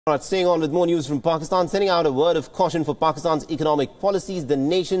All right, staying on with more news from Pakistan, sending out a word of caution for Pakistan's economic policies. The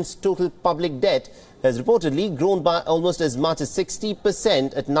nation's total public debt has reportedly grown by almost as much as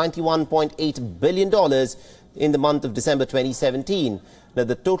 60% at $91.8 billion in the month of December 2017. Now,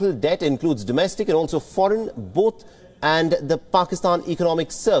 the total debt includes domestic and also foreign, both, and the Pakistan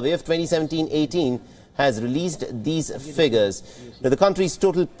Economic Survey of 2017-18 has released these figures. Now, the country's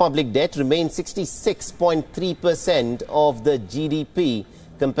total public debt remains 66.3% of the GDP,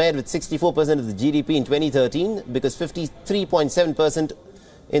 compared with 64% of the GDP in 2013, because 53.7%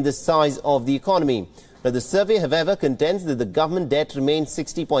 in the size of the economy. Now, the survey, however, contends that the government debt remains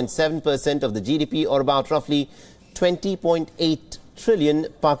 60.7% of the GDP, or about roughly 20.8 trillion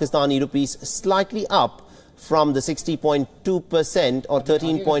Pakistani rupees, slightly up from the 60.2% or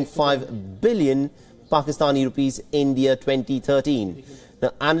 13.5 billion Pakistani rupees in the year 2013.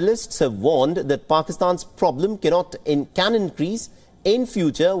 Now, analysts have warned that Pakistan's problem can increase in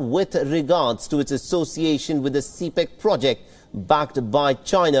future with regards to its association with the CPEC project backed by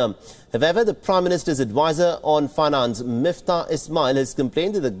China. However, the Prime Minister's advisor on finance, Miftah Ismail, has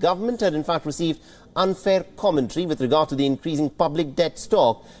complained that the government had in fact received unfair commentary with regard to the increasing public debt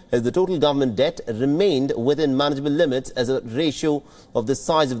stock, as the total government debt remained within manageable limits as a ratio of the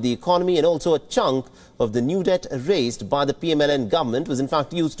size of the economy, and also a chunk of the new debt raised by the PMLN government was in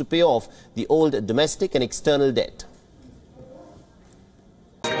fact used to pay off the old domestic and external debt.